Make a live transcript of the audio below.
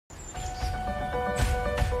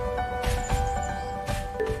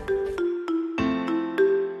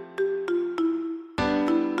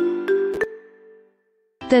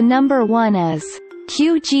The number 1 is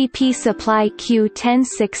Qgp Supply Q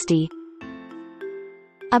 1060.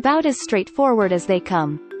 About as straightforward as they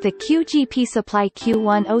come, the Qgp Supply Q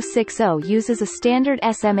 1060 uses a standard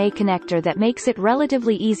SMA connector that makes it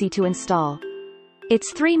relatively easy to install.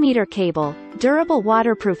 Its 3-meter cable, durable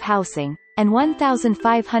waterproof housing, and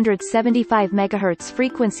 1575 MHz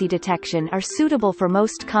frequency detection are suitable for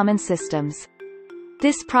most common systems.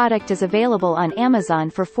 This product is available on Amazon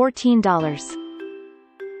for $14.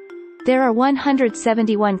 There are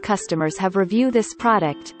 171 customers have reviewed this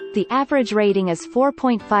product. The average rating is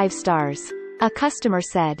 4.5 stars. A customer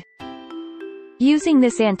said, "Using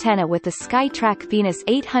this antenna with the SkyTrack Venus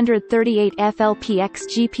 838 FLP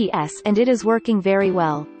Xgps and it is working very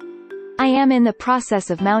well. I am in the process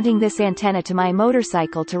of mounting this antenna to my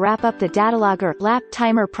motorcycle to wrap up the datalogger lap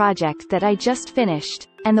timer project that I just finished,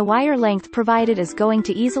 and the wire length provided is going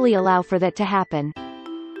to easily allow for that to happen.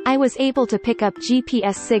 I was able to pick up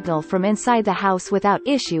GPS signal from inside the house without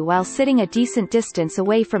issue while sitting a decent distance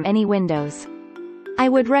away from any windows. I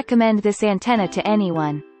would recommend this antenna to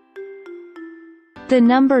anyone." The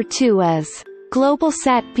number 2 is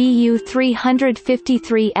Globalsat Bu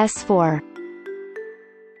 353S4.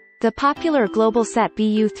 The popular Globalsat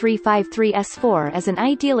Bu 353S4 is an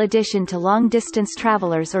ideal addition to long-distance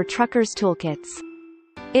travelers or truckers' toolkits.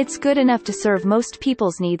 It's good enough to serve most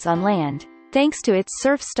people's needs on land, thanks to its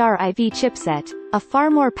Surfstar IV chipset, a far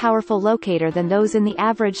more powerful locator than those in the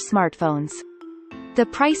average smartphones. The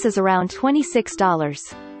price is around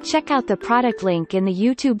 $26. Check out the product link in the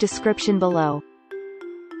YouTube description below.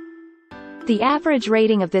 The average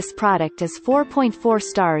rating of this product is 4.4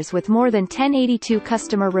 stars with more than 1082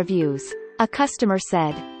 customer reviews. A customer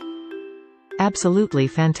said, "Absolutely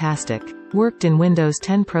fantastic. Worked in Windows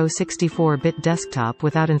 10 Pro 64-bit desktop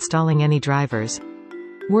without installing any drivers.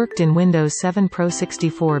 Worked in Windows 7 Pro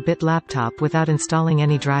 64-bit laptop without installing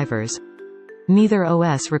any drivers. Neither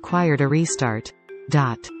OS required a restart.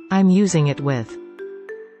 I'm using it with."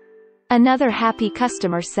 Another happy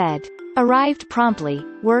customer said, "Arrived promptly,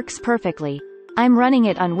 works perfectly. I'm running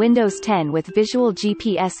it on Windows 10 with Visual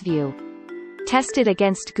GPS View. Tested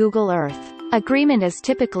against Google Earth. Agreement is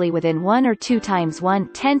typically within 1 or 2 times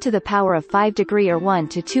 1/10 to the power of 5 degree or 1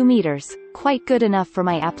 to 2 meters, quite good enough for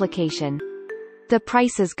my application. The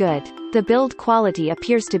price is good. The build quality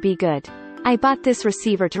appears to be good. I bought this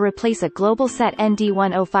receiver to replace a Globalsat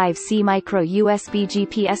ND105C micro USB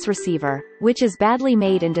GPS receiver, which is badly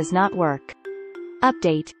made and does not work.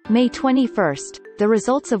 Update, May 21st, the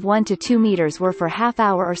results of 1 to 2 meters were for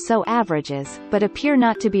half-hour or so averages, but appear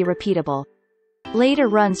not to be repeatable. Later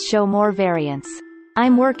runs show more variance.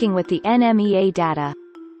 I'm working with the NMEA data."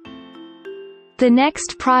 The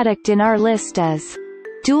next product in our list is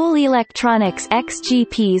Dual Electronics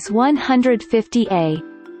Xgps 150A.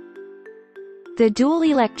 The Dual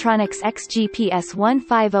Electronics Xgps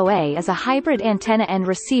 150A is a hybrid antenna and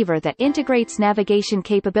receiver that integrates navigation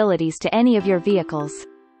capabilities to any of your vehicles.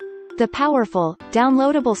 The powerful,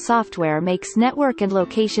 downloadable software makes network and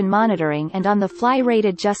location monitoring and on-the-fly rate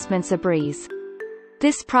adjustments a breeze.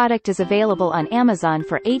 This product is available on Amazon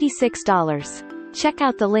for $86. Check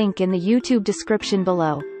out the link in the YouTube description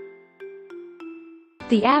below.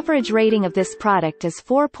 The average rating of this product is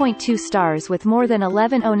 4.2 stars with more than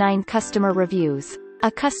 1109 customer reviews.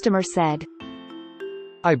 A customer said,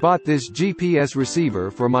 "I bought this GPS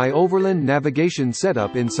receiver for my overland navigation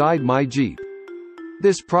setup inside my Jeep.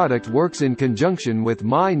 This product works in conjunction with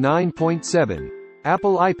my 9.7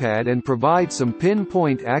 Apple iPad and provides some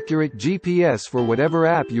pinpoint accurate GPS for whatever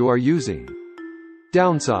app you are using.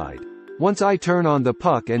 Downside: once I turn on the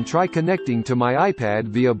puck and try connecting to my iPad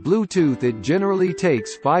via Bluetooth, it generally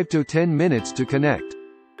takes 5 to 10 minutes to connect.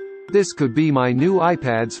 This could be my new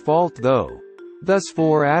iPad's fault though. Thus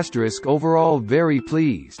 4** overall very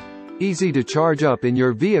pleased. Easy to charge up in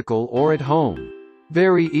your vehicle or at home.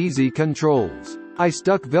 Very easy controls. I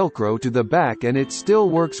stuck Velcro to the back and it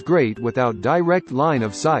still works great without direct line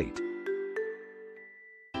of sight."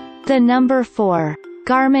 The number 4.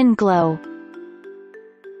 Garmin Glo.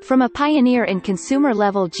 From a pioneer in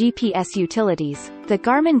consumer-level GPS utilities, the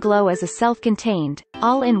Garmin Glo is a self-contained,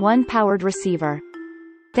 all-in-one powered receiver.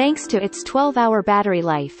 Thanks to its 12-hour battery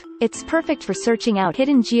life, it's perfect for searching out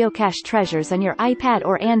hidden geocache treasures on your iPad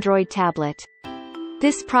or Android tablet.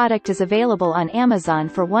 This product is available on Amazon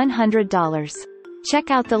for $100.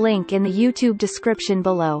 Check out the link in the YouTube description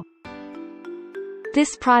below.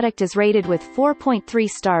 This product is rated with 4.3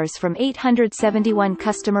 stars from 871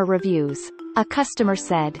 customer reviews. A customer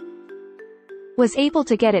said, "Was able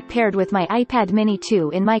to get it paired with my iPad mini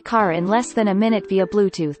 2 in my car in less than a minute via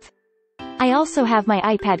Bluetooth. I also have my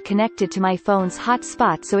iPad connected to my phone's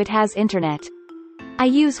hotspot so it has internet. I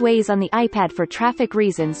use Waze on the iPad for traffic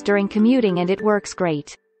reasons during commuting and it works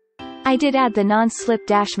great. I did add the non-slip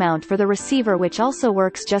dash mount for the receiver which also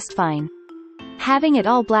works just fine. Having it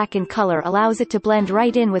all black in color allows it to blend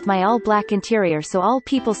right in with my all-black interior so all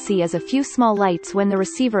people see is a few small lights when the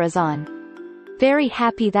receiver is on. Very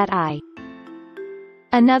happy that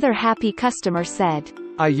Another happy customer said.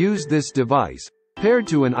 I used this device, paired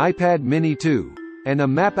to an iPad mini 2, and a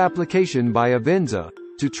map application by Avenza,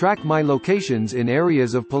 to track my locations in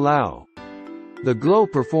areas of Palau. The Glo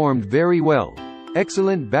performed very well.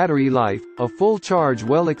 Excellent battery life, a full charge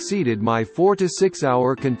well exceeded my 4 to 6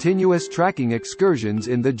 hour continuous tracking excursions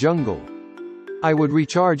in the jungle. I would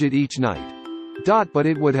recharge it each night. But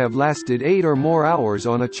it would have lasted 8 or more hours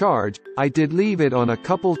on a charge. I did leave it on a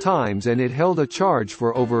couple times and it held a charge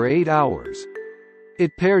for over 8 hours.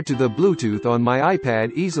 It paired to the Bluetooth on my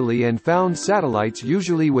iPad easily and found satellites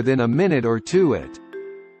usually within a minute or two.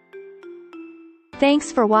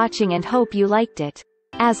 Thanks for watching and hope you liked it.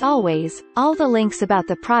 As always, all the links about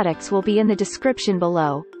the products will be in the description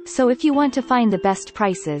below, so if you want to find the best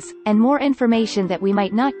prices, and more information that we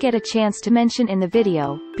might not get a chance to mention in the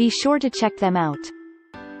video, be sure to check them out.